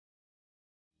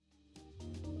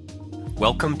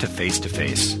Welcome to Face to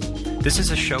Face. This is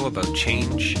a show about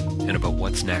change and about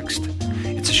what's next.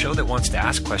 It's a show that wants to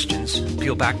ask questions,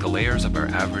 peel back the layers of our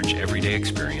average everyday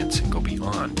experience, and go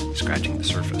beyond scratching the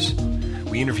surface.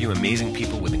 We interview amazing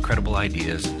people with incredible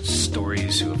ideas and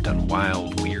stories who have done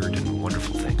wild, weird, and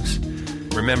wonderful things.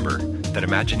 Remember that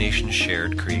imagination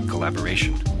shared creates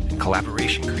collaboration, and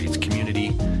collaboration creates community,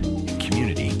 and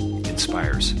community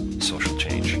inspires social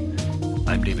change.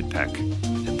 I'm David Peck,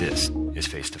 and this is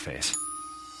Face to Face.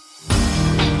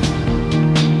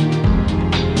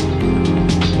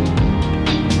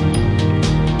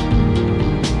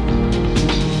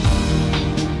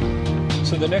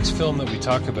 So the next film that we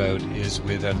talk about is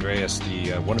with Andreas,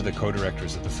 one of the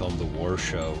co-directors of the film The War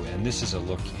Show, and this is a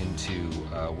look into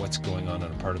what's going on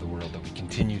in a part of the world that we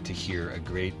continue to hear a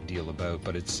great deal about.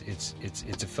 But it's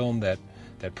a film that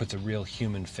puts a real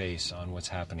human face on what's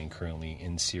happening currently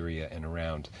in Syria and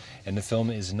around. And the film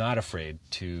is not afraid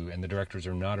to, and the directors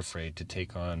are not afraid to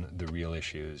take on the real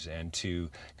issues and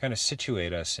to kind of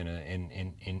situate us in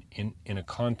a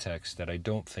context that I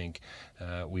don't think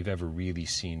we've ever really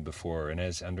seen before. And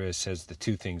as Andreas says, the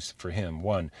two things for him: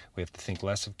 one, we have to think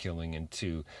less of killing, and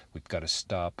two, we've got to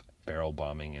stop barrel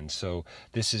bombing. And so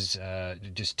this is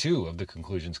just two of the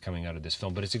conclusions coming out of this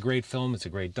film. But it's a great film. It's a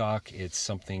great doc. It's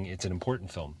an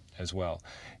important film as well.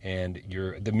 And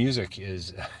the music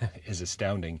is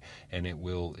astounding, and it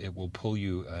will pull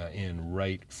you in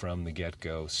right from the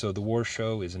get-go. So The War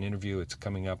Show is an interview. It's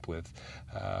coming up with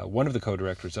one of the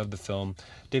co-directors of the film,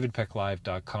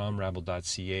 davidpecklive.com,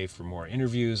 rabble.ca for more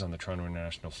interviews on the Toronto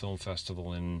International Film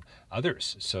Festival and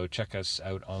others. So check us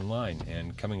out online.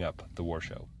 And coming up, The War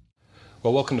Show.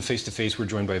 Well, welcome to Face to Face. We're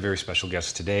joined by a very special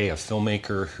guest today, a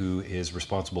filmmaker who is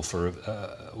responsible for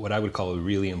what I would call a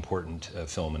really important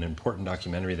film, an important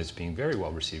documentary that's being very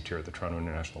well received here at the Toronto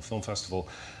International Film Festival.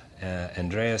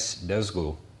 Andreas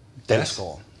Dalsgaard.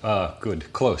 Dalsgaard.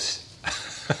 Good. Close.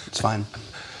 It's fine.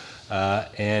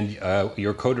 And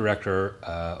your co-director,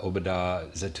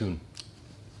 Obaidah Zytoon.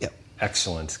 Yep.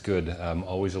 Excellent. Good. I'm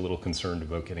always a little concerned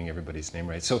about getting everybody's name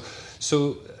right. So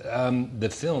the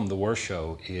film, The War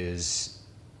Show, is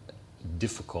a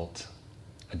difficult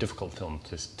film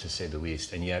to say the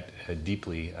least, and yet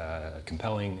deeply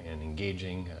compelling and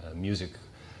engaging. Music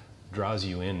draws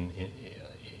you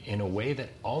in a way that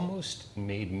almost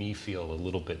made me feel a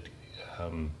little bit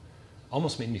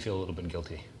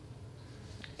guilty.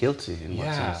 Guilty in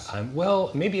what sense?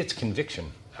 Well, maybe it's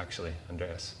conviction. Actually,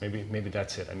 Andreas, maybe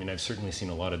that's it. I mean, I've certainly seen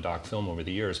a lot of doc film over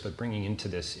the years, but bringing into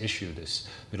this issue, this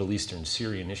Middle Eastern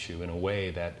Syrian issue, in a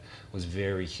way that was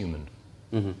very human.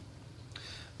 Mm-hmm.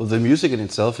 Well, the music in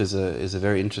itself is a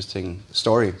very interesting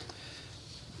story.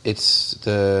 It's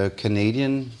the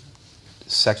Canadian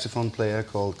saxophone player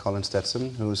called Colin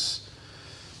Stetson, who's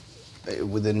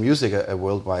within music a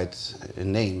worldwide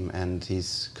name, and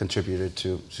he's contributed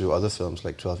to other films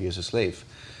like 12 Years a Slave.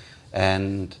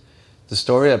 And the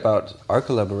story about our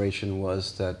collaboration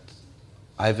was that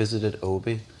I visited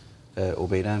Obaidah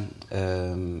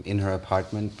in her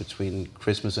apartment between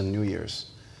Christmas and New Year's.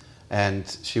 And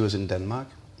she was in Denmark.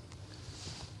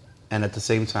 And at the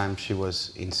same time, she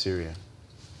was in Syria.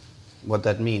 What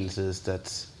that means is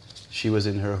that she was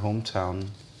in her hometown,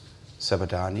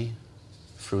 Sabadani,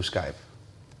 through Skype.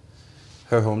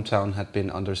 Her hometown had been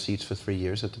under siege for 3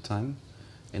 years at the time.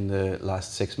 In the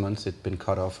last 6 months, it'd been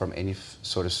cut off from any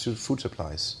sort of food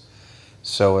supplies.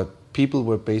 So people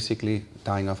were basically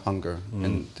dying of hunger.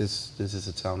 And this is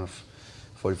a town of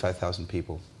 45,000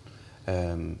 people.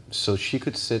 So she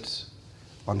could sit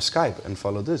on Skype and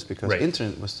follow this because the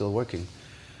internet was still working.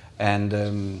 And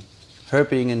her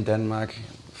being in Denmark,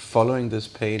 following this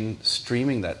pain,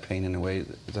 streaming that pain in a way,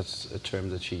 that's a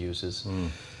term that she uses,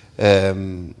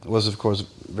 was of course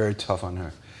very tough on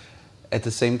her. At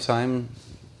the same time,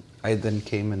 I then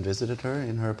came and visited her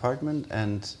in her apartment,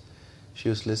 and she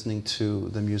was listening to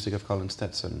the music of Colin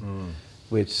Stetson,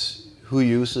 who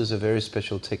uses a very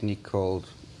special technique called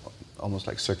almost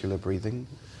like circular breathing.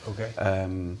 Okay.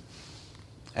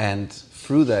 And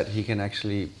through that, he can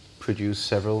actually produce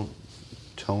several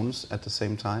tones at the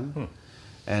same time.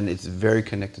 And it's very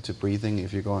connected to breathing.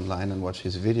 If you go online and watch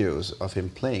his videos of him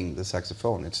playing the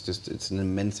saxophone, it's an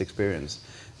immense experience.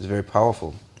 It's very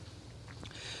powerful.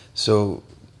 So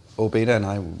Obaidah and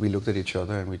I, we looked at each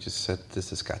other and we just said, this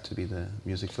has got to be the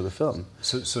music for the film.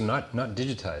 So not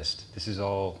digitized. This is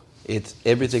all...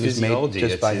 Everything is made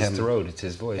just by him. It's his throat, it's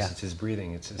his voice, it's his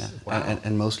breathing, it's his... Wow.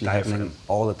 And mostly happening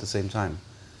all at the same time.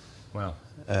 Wow.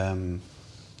 And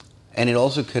it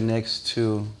also connects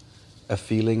to a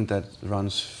feeling that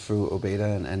runs through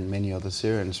Obaidah and many other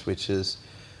Syrians, which is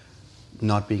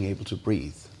not being able to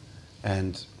breathe.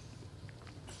 And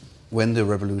when the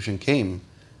revolution came,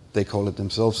 they called it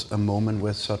themselves a moment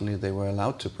where suddenly they were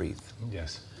allowed to breathe.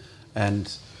 Yes.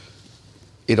 And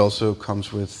it also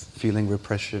comes with feeling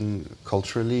repression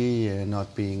culturally,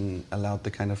 not being allowed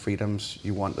the kind of freedoms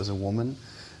you want as a woman,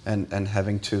 and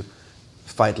having to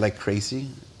fight like crazy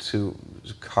to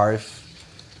carve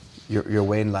your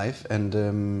way in life.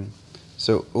 And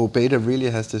so Obaidah really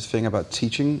has this thing about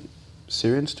teaching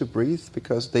Syrians to breathe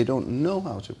because they don't know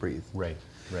how to breathe. Right,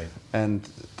 right. And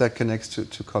that connects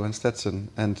to Colin Stetson.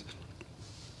 And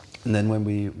then when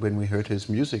we heard his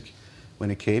music,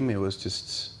 when it came, it was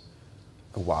just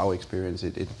a wow experience.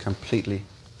 It completely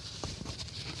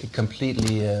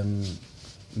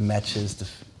matches the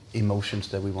emotions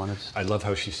that we wanted. I love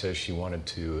how she says she wanted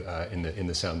to, in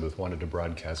the sound booth, wanted to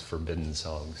broadcast forbidden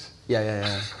songs.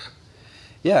 Yeah,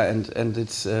 and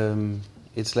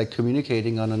it's like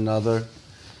communicating on another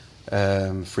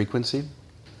frequency.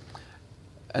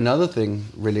 Another thing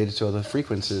related to other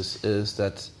frequencies is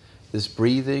that this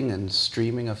breathing and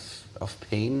streaming of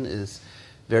pain is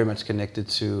very much connected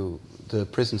to the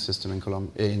prison system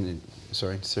in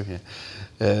Syria,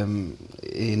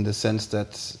 in the sense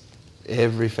that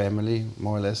every family,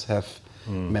 more or less, have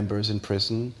members in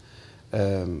prison.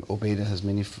 Obaidah has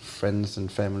many friends and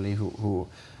family who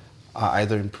are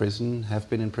either in prison, have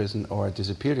been in prison, or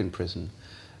disappeared in prison.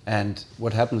 And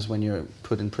what happens when you're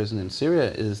put in prison in Syria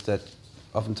is that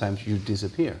oftentimes you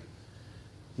disappear.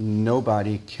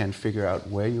 Nobody can figure out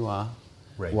where you are,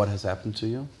 right. What has happened to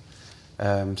you.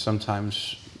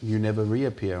 Sometimes you never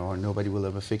reappear, or nobody will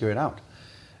ever figure it out.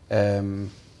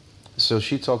 So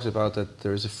she talks about that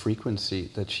there is a frequency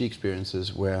that she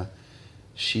experiences where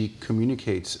she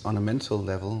communicates on a mental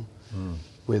level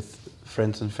with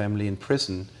friends and family in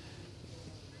prison,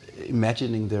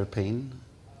 imagining their pain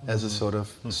as a sort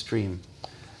of stream.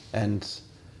 And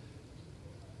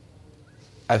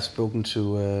I've spoken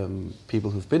to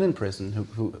people who've been in prison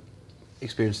who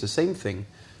experienced the same thing,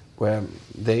 where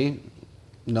they,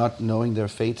 not knowing their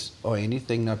fate or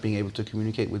anything, not being able to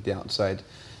communicate with the outside,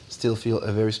 still feel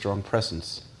a very strong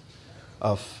presence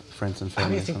of friends and family. How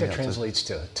do you think that translates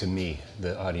to me,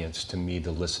 the audience, to me,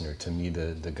 the listener, to me,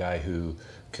 the guy who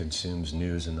consumes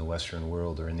news in the Western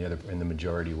world or in the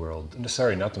majority world?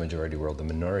 Sorry, not the majority world, the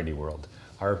minority world,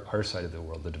 our side of the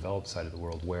world, the developed side of the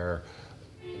world, where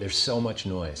there's so much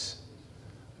noise.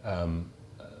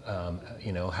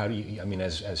 You know, how do you? I mean,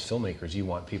 as filmmakers, you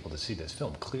want people to see this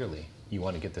film clearly. You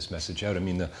want to get this message out. I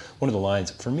mean, one of the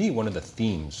lines, for me, one of the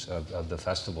themes of the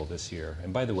festival this year,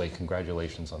 and by the way,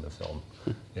 congratulations on the film.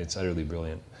 It's utterly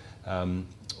brilliant.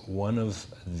 One of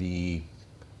the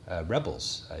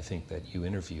rebels, I think, that you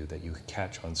interview, that you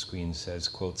catch on screen says,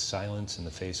 quote, "Silence in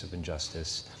the face of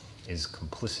injustice is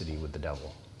complicity with the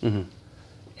devil." Mm-hmm.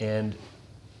 And,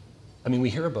 I mean, we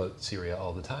hear about Syria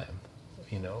all the time.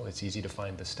 You know, it's easy to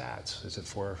find the stats. Is it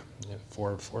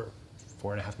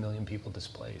 4.5 million people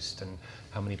displaced, and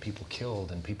how many people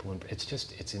killed, and people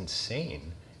it's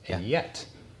insane. And yet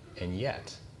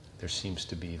there seems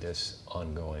to be this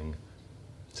ongoing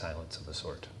silence of a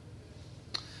sort.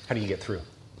 How do you get through?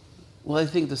 Well, I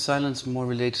think the silence more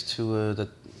relates to that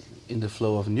in the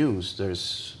flow of news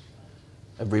there's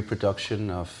a reproduction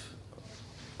of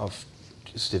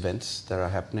just events that are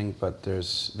happening, but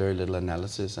there's very little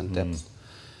analysis and depth,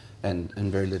 and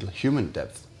very little human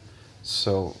depth.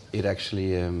 So it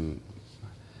actually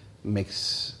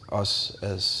makes us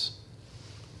as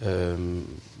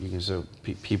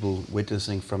people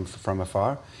witnessing from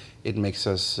afar, it makes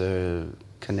us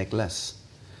connect less.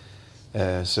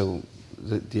 So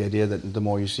the idea that the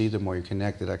more you see, the more you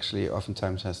connect, it actually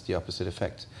oftentimes has the opposite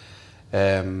effect.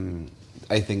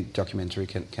 I think documentary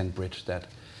can bridge that.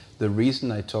 The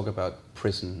reason I talk about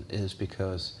prison is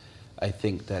because I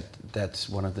think that that's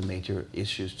one of the major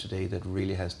issues today that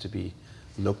really has to be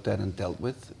looked at and dealt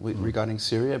with regarding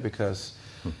Syria, because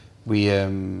we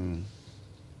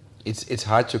it's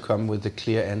hard to come with a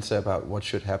clear answer about what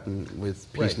should happen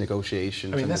with peace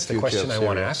negotiations. I mean, that's the question I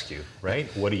want to ask you, right?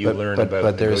 What do you learn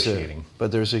about negotiating?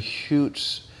 But there's a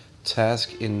huge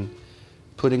task in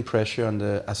putting pressure on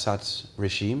the Assad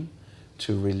regime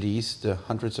to release the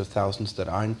hundreds of thousands that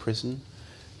are in prison,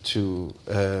 to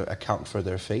account for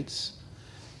their fates.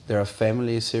 There are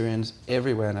family Syrians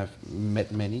everywhere, and I've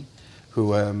met many,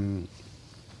 who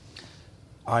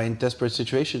are in desperate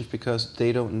situations because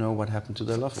they don't know what happened to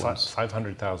their loved ones.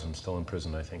 500,000 still in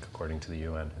prison, I think, according to the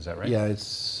UN. Is that right? Yeah,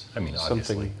 it's. I mean,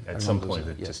 obviously, at some point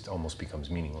it just almost becomes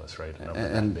meaningless, right?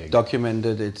 And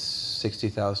documented, it's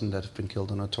 60,000 that have been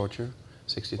killed under torture.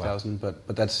 60,000, wow.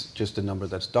 But that's just the number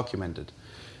that's documented.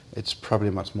 It's probably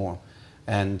much more.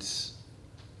 And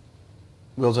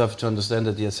we also have to understand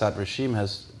that the Assad regime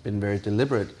has been very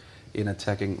deliberate in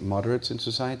attacking moderates in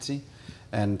society.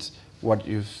 And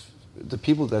the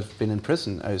people that have been in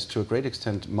prison is to a great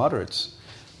extent moderates,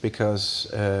 because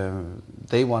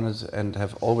they wanted and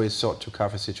have always sought to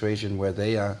carve a situation where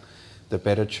they are the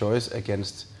better choice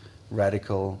against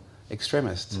radical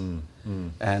extremists.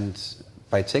 And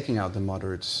by taking out the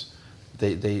moderates,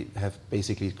 they have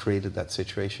basically created that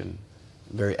situation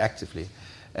very actively.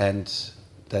 And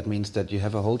that means that you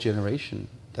have a whole generation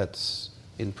that's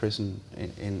in prison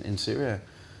in Syria,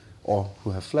 or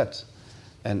who have fled.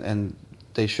 And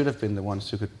they should have been the ones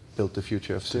who could build the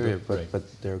future of Syria,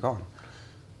 but they're gone.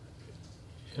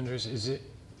 Andreas,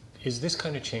 is this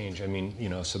kind of change? I mean,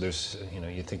 so there's,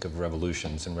 you think of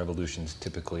revolutions, and revolutions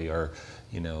typically are,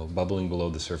 bubbling below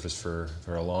the surface for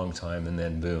a long time, and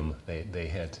then boom, they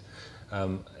hit.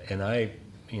 And I,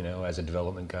 as a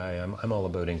development guy, I'm all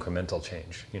about incremental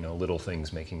change, little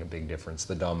things making a big difference,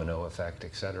 the domino effect,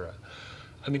 etc.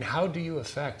 I mean, how do you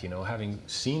affect, having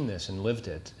seen this and lived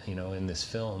it, in this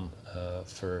film,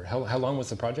 for how long was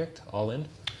the project all in?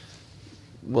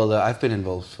 Well, I've been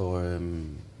involved for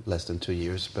less than 2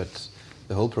 years, but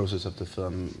the whole process of the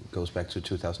film goes back to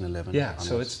 2011. Yeah,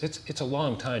 onwards. So it's a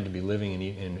long time to be living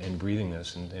and breathing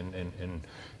this, and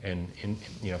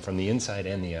from the inside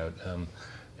and the out,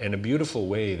 and a beautiful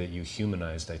way that you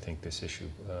humanized, I think, this issue.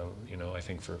 I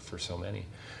think for so many.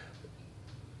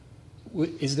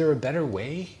 Is there a better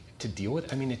way to deal with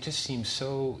it? I mean, it just seems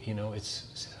so.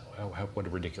 What a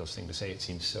ridiculous thing to say. It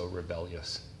seems so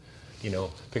rebellious.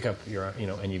 Pick up your,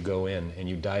 and you go in and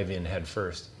you dive in head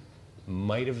first.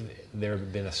 Might have there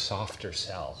been a softer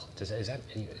sell? Is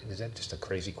that just a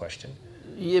crazy question?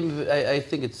 Yeah, I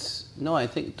think it's no.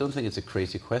 Don't think it's a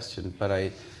crazy question, but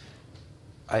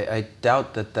I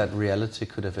doubt that reality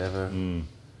could have ever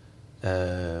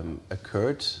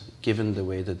occurred, given the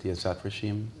way that the Assad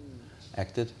regime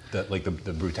acted.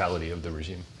 The brutality of the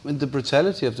regime. And the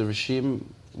brutality of the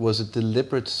regime was a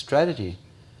deliberate strategy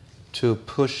to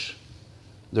push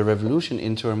the revolution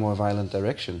into a more violent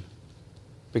direction,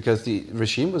 because the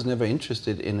regime was never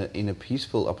interested in a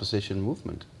peaceful opposition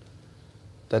movement.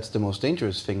 That's the most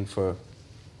dangerous thing for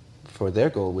their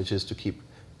goal, which is to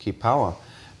keep power.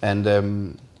 And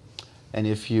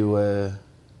if you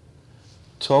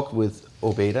talk with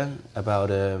Obaidah about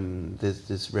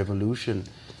this revolution,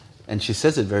 and she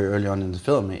says it very early on in the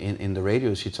film, in the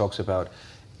radio, she talks about,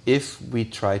 if we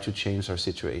try to change our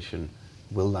situation,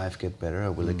 will life get better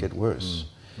or will it get worse?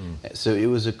 So it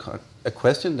was a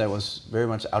question that was very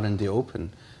much out in the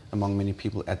open among many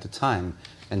people at the time.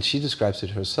 And she describes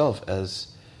it herself as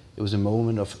it was a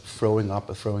moment of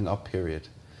a throwing up period.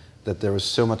 That there was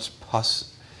so much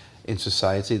pus in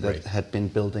society that had been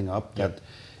building up that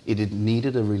it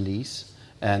needed a release,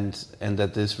 and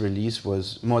that this release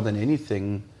was more than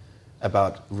anything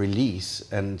about release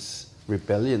and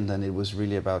rebellion than it was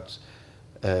really about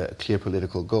clear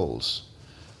political goals.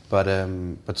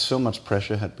 But so much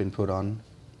pressure had been put on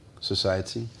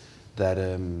society that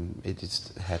it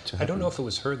just had to happen. I don't know if it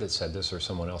was her that said this or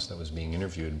someone else that was being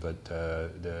interviewed, but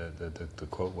the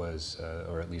quote was,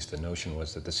 or at least the notion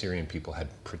was, that the Syrian people had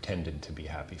pretended to be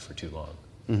happy for too long.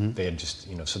 Mm-hmm. They had just,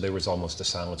 so there was almost a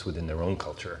silence within their own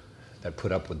culture that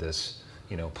put up with this,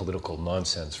 political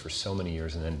nonsense for so many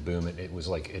years, and then boom, it was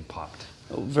like it popped.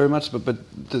 Very much, but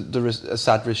the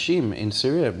Assad regime in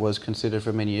Syria was considered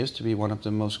for many years to be one of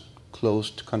the most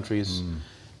closed countries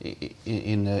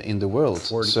in the world.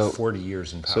 40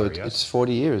 years in power, so it's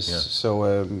 40 years. Yeah.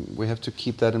 So we have to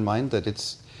keep that in mind, that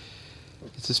it's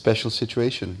a special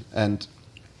situation. And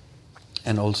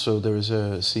also there is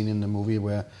a scene in the movie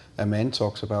where a man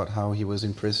talks about how he was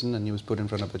in prison and he was put in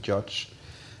front of a judge,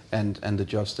 and the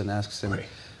judge then asks him,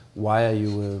 why are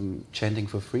you chanting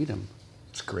for freedom?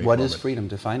 It's a great What moment. is freedom?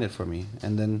 Define it for me.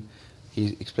 And then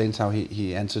he explains how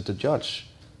he answered the judge,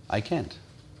 I can't.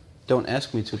 Don't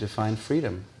ask me to define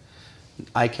freedom.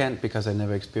 I can't, because I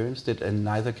never experienced it, and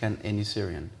neither can any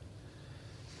Syrian.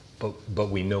 But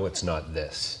we know it's not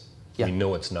this. Yeah. We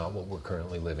know it's not what we're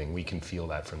currently living. We can feel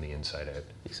that from the inside out.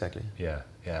 Exactly. Yeah.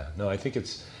 No, I think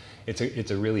it's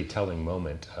a really telling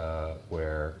moment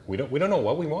where we don't know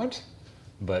what we want,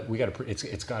 but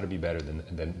it's got to be better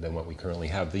than what we currently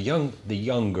have. The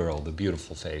young girl, the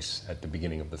beautiful face at the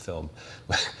beginning of the film.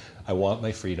 I want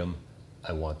my freedom.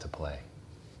 I want to play.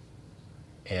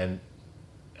 And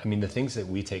I mean, the things that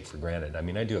we take for granted. I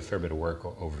mean, I do a fair bit of work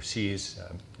overseas,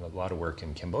 a lot of work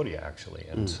in Cambodia, actually.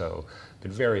 And so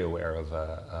been very aware of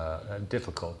a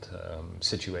difficult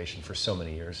situation for so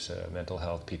many years, mental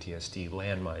health, PTSD,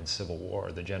 landmines, civil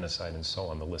war, the genocide, and so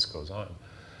on. The list goes on.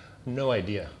 No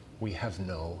idea. We have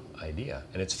no idea.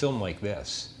 And it's film like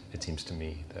this, it seems to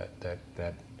me,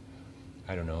 that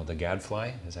I don't know, the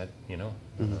gadfly. Is that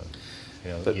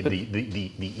But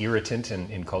the irritant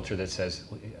in culture that says,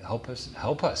 help us,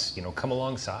 come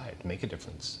alongside, make a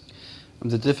difference.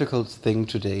 The difficult thing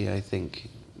today, I think,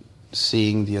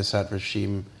 seeing the Assad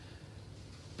regime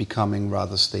becoming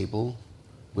rather stable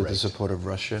with the support of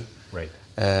Russia. Right.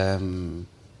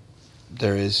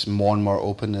 There is more and more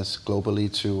openness globally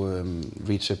to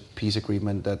reach a peace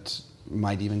agreement that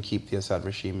might even keep the Assad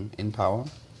regime in power.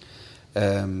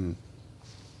 From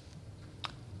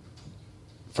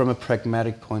a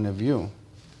pragmatic point of view,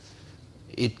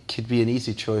 it could be an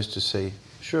easy choice to say,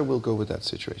 sure, we'll go with that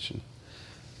situation.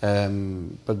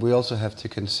 But we also have to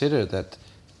consider that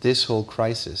this whole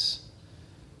crisis,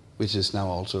 which is now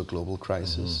also a global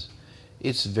crisis,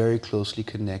 it's very closely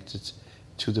connected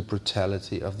to the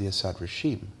brutality of the Assad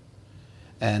regime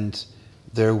and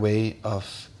their way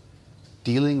of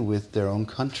dealing with their own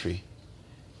country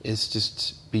is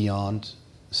just beyond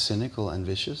cynical and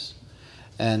vicious.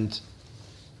 And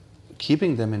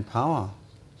keeping them in power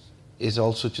is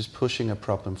also just pushing a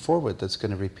problem forward that's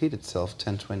going to repeat itself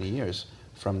 10, 20 years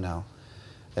from now.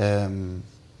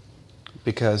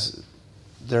 Because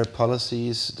their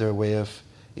policies, their way of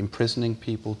imprisoning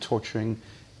people, torturing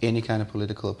any kind of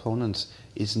political opponents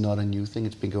is not a new thing.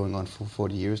 It's been going on for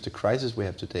 40 years. The crisis we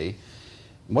have today,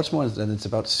 much more than it's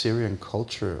about Syrian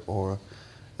culture or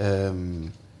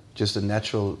just a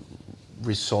natural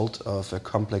result of a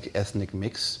complex ethnic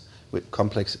mix,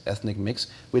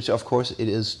 which of course it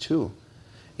is too.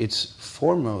 It's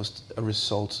foremost a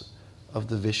result of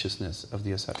the viciousness of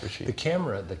the Assad regime.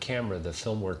 The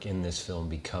film work in this film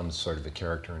becomes sort of a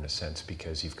character in a sense,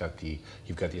 because you've got the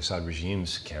Assad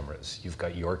regime's cameras, you've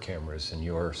got your cameras and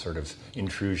your sort of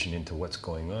intrusion into what's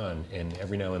going on, and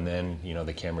every now and then,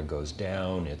 the camera goes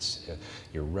down. It's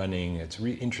you're running. It's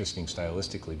interesting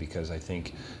stylistically, because I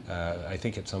think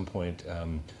at some point,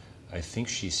 I think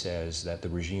she says that the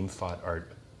regime fought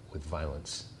art with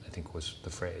violence, I think was the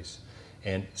phrase.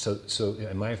 And so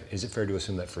is it fair to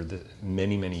assume that for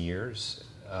many, many years,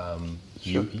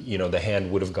 Sure. The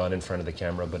hand would have gone in front of the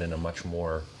camera, but in a much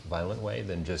more violent way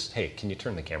than just, hey, can you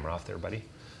turn the camera off there, buddy?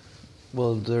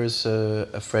 Well, there's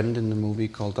a friend in the movie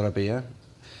called Rabea,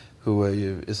 who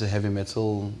is a heavy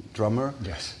metal drummer.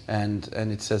 Yes. And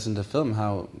it says in the film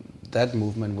how that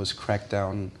movement was cracked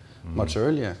down much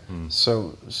earlier.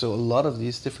 So a lot of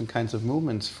these different kinds of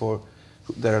movements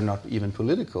that are not even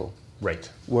political, right,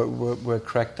 were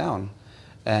cracked down.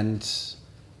 And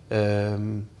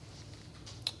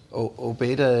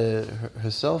Obaidah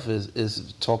herself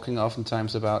is talking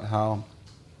oftentimes about how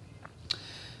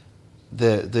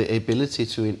the ability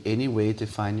to in any way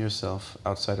define yourself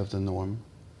outside of the norm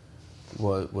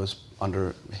was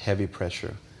under heavy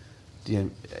pressure. The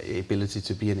ability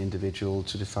to be an individual,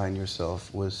 to define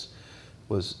yourself, was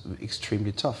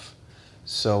extremely tough.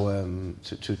 So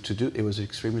it was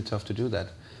extremely tough to do that.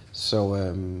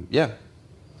 So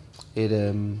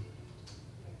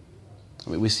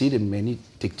we see it in many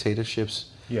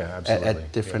dictatorships. Yeah, absolutely.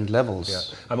 At different levels.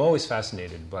 Yeah. I'm always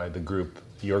fascinated by the group,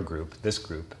 your group, this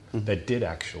group, that did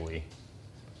actually,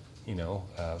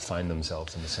 find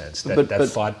themselves in a sense, that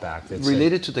fought back.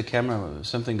 Related to the camera,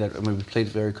 something that we played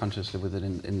very consciously with it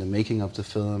in the making of the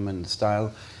film and the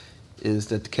style, is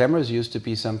that cameras used to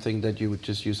be something that you would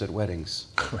just use at weddings.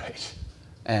 Right.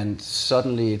 And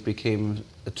suddenly it became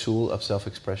a tool of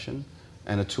self-expression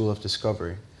and a tool of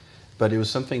discovery. But it was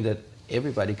something that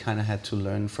everybody kind of had to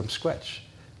learn from scratch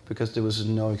because there was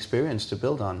no experience to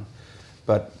build on.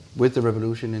 But with the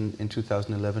revolution in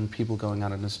 2011, people going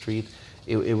out on the street,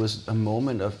 it was a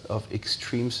moment of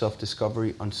extreme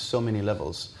self-discovery on so many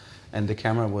levels. And the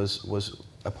camera was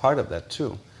a part of that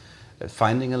too.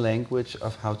 Finding a language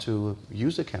of how to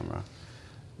use a camera.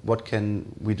 What can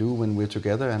we do when we're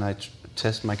together and I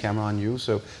test my camera on you?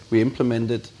 So we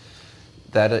implemented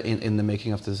that in the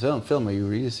making of this film, where you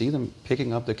really see them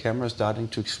picking up the camera, starting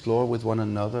to explore with one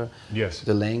another. Yes.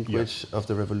 The language of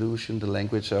the revolution, the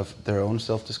language of their own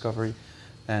self-discovery,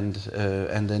 and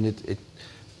then it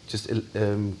just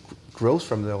grows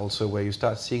from there also, where you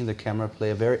start seeing the camera play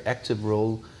a very active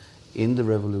role in the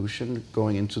revolution,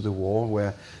 going into the war,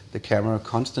 where the camera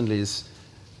constantly is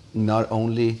not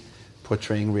only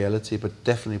portraying reality, but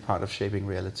definitely part of shaping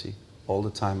reality all the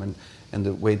time. And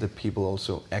the way that people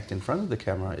also act in front of the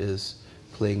camera is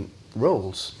playing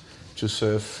roles to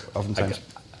serve oftentimes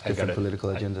different political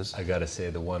agendas. I got to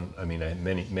say,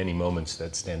 many moments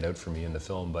that stand out for me in the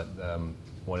film, but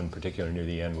one in particular near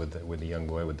the end with the young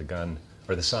boy with the gun,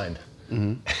 or the sign.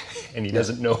 Mm-hmm. And he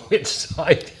doesn't know which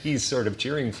side he's sort of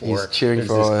cheering for. He's cheering There's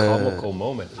for this comical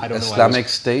moment. I don't know. Islamic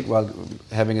State, while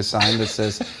having a sign that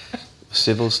says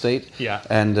civil state. Yeah.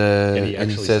 And he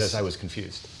actually he says, I was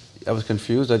confused. I was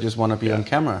confused. I just want to be on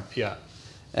camera. Yeah.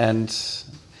 And it's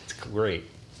great.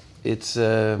 It's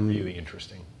really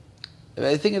interesting.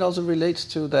 I think it also relates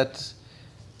to that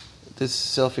this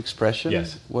self-expression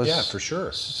was for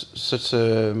sure such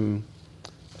a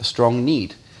strong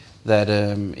need that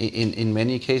in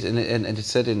many cases, and it's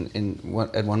said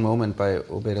at one moment by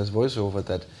Obaidah's voiceover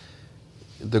that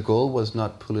the goal was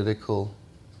not political.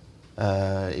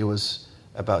 It was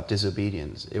about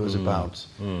disobedience. It was about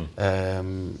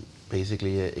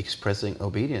basically expressing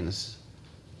obedience,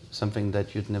 something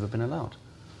that you'd never been allowed.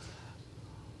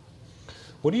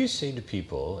 What do you say to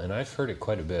people, and I've heard it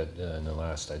quite a bit in the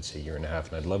last, I'd say, year and a half,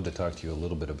 and I'd love to talk to you a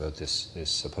little bit about this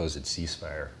supposed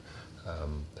ceasefire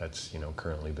that's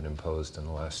currently been imposed in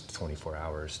the last 24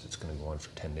 hours, that's going to go on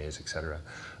for 10 days, etc.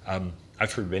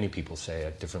 I've heard many people say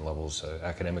at different levels,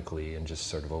 academically and just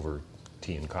sort of over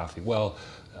tea and coffee, well,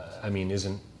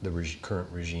 isn't the current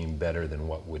regime better than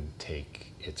what would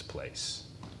take its place?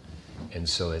 And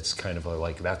so it's kind of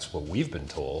like, that's what we've been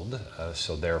told,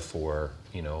 so therefore,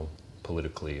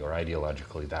 politically or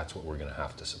ideologically, that's what we're going to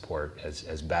have to support.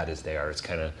 As bad as they are, it's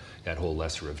kind of that whole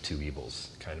lesser of two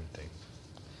evils kind of thing.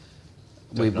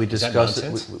 We discuss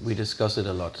it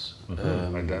a lot.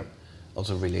 Like that.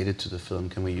 Also related to the film,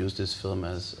 can we use this film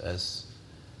as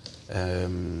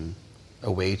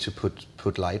a way to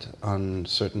put light on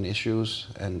certain issues,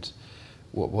 and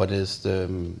what is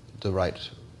the right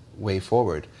way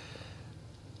forward?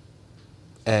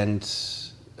 And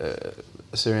a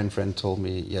Syrian friend told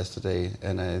me yesterday,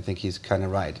 and I think he's kind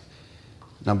of right.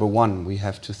 Number one, we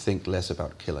have to think less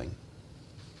about killing.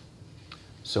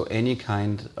 So any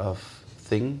kind of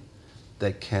thing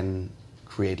that can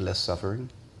create less suffering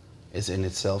is in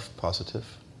itself positive.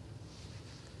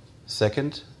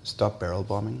 Second, stop barrel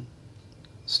bombing.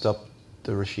 Stop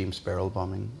the regime's barrel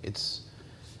bombing. It's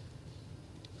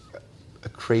a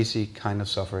crazy kind of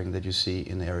suffering that you see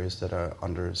in areas that are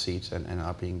under siege and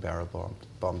are being barrel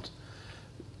bombed.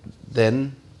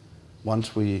 Then,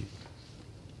 once we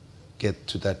get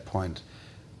to that point,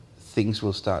 things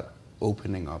will start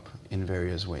opening up in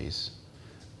various ways.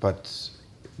 But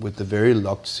with the very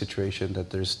locked situation that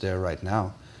there's there right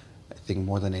now, I think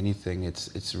more than anything,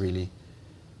 it's really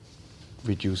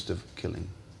reduced the killing.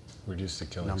 Reduce the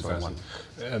killing. Number one.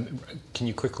 Can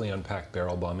you quickly unpack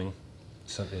barrel bombing?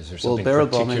 Is there something well, barrel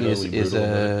bombing is brutal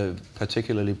a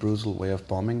particularly brutal way of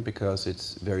bombing because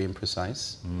it's very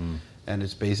imprecise. And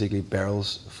it's basically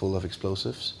barrels full of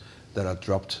explosives that are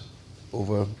dropped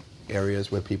over areas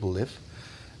where people live.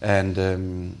 And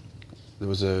there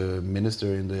was a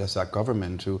minister in the Assad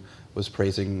government who was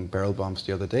praising barrel bombs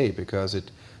the other day because it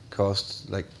cost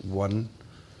like 1%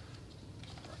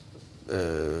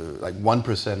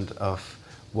 of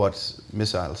what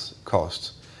missiles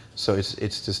cost. So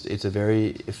it's a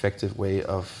very effective way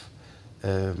of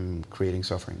creating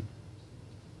suffering,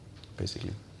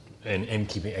 basically. And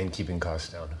keeping costs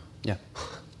down. Yeah.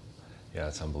 Yeah,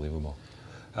 it's unbelievable.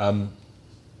 I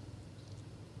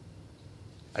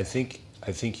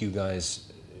think you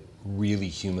guys really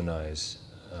humanize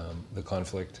the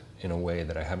conflict in a way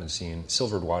that I haven't seen.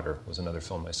 Silvered Water was another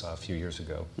film I saw a few years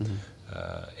ago,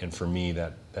 and for me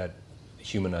that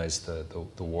humanized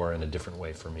the war in a different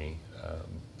way for me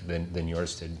than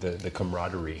yours did. The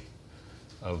camaraderie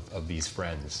of these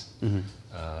friends,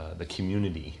 the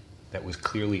community that was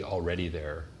clearly already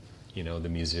there, the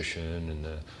musician and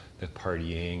the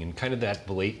partying and kind of that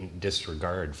blatant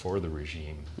disregard for the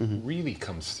regime really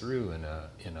comes through in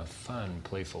a fun,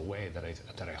 playful way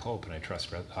that I hope and I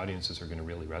trust audiences are going to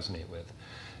really resonate with.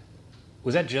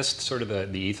 Was that just sort of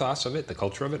the ethos of it, the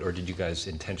culture of it, or did you guys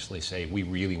intentionally say, we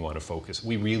really want to focus,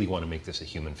 we really want to make this a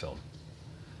human film?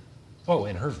 Oh,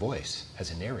 and her voice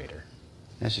as a narrator.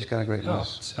 Yeah, she's got a great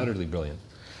voice. It's utterly brilliant.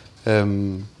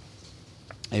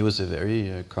 It was a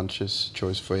very conscious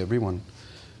choice for everyone.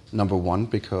 Number one,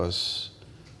 because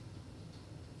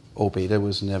Obaidah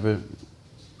was never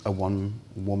a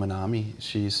one-woman army.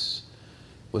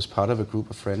 Was part of a group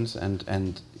of friends,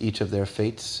 and each of their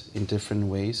fates in different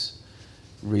ways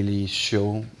really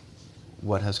show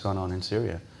what has gone on in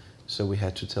Syria. So we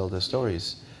had to tell their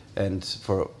stories. And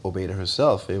for Obaidah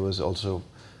herself, it was also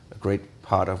a great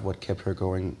part of what kept her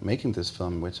going making this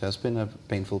film, which has been a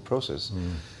painful process,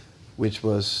 which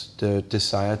was the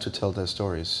desire to tell their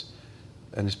stories,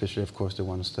 and especially, of course, the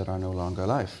ones that are no longer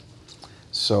alive.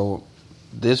 So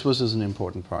this was an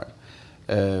important part.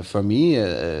 For me,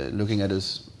 looking at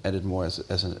it more as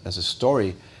a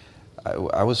story,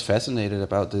 I was fascinated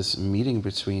about this meeting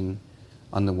between,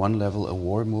 on the one level, a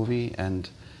war movie and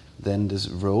then this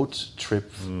road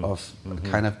trip of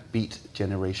kind of beat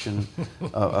generation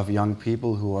of young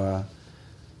people who are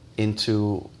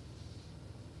into,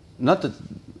 not that,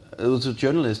 it was a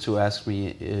journalist who asked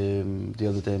me the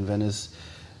other day in Venice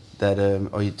that,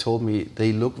 or he told me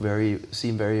they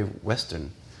seem very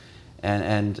Western.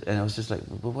 And I was just like,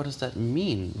 well, what does that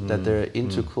mean? That they're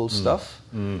into cool stuff?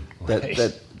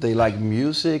 That they like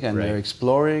music and they're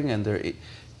exploring and they're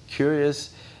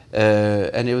curious.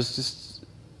 And it was just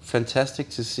fantastic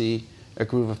to see a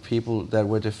group of people that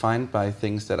were defined by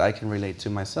things that I can relate to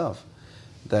myself,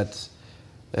 that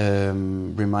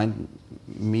remind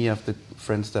me of the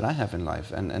friends that I have in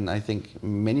life, and I think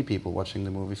many people watching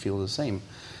the movie feel the same.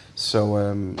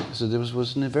 So there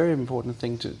was a very important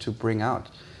thing to bring out,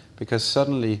 because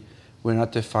suddenly we're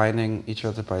not defining each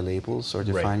other by labels or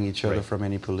defining each other from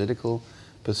any political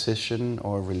position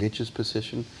or religious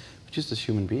position, but just as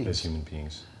human beings. As human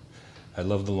beings. I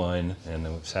love the line, and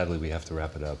sadly we have to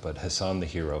wrap it up, but Hassan the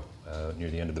hero, near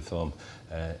the end of the film,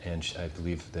 and I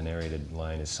believe the narrated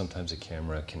line is, sometimes a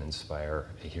camera can inspire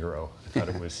a hero. I thought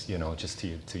it was, just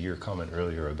to your comment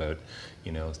earlier about,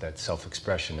 that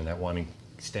self-expression and that wanting to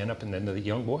stand up, and then the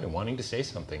young boy wanting to say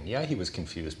something. Yeah, he was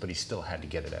confused, but he still had to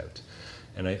get it out.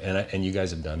 And you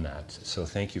guys have done that. So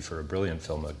thank you for a brilliant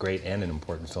film, a great and an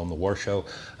important film, The War Show.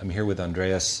 I'm here with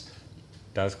Andreas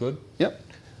Dalsgaard. Yep.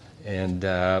 And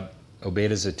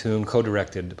Obaidah Zytoon,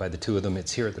 co-directed by the two of them.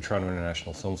 It's here at the Toronto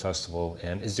International Film Festival.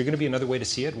 And is there going to be another way to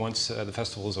see it once the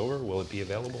festival is over? Will it be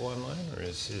available online, or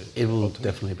is it? It will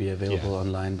definitely be available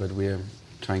online, but we're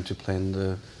trying to plan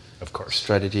the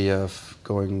strategy of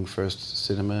going first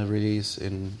cinema release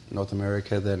in North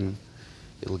America, then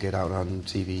it'll get out on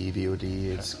TV,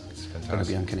 VOD. It's going to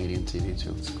be on Canadian TV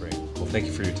too. It's great. Well, thank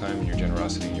you for your time and your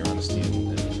generosity and your honesty,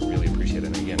 and really appreciate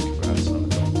it. And again, congrats on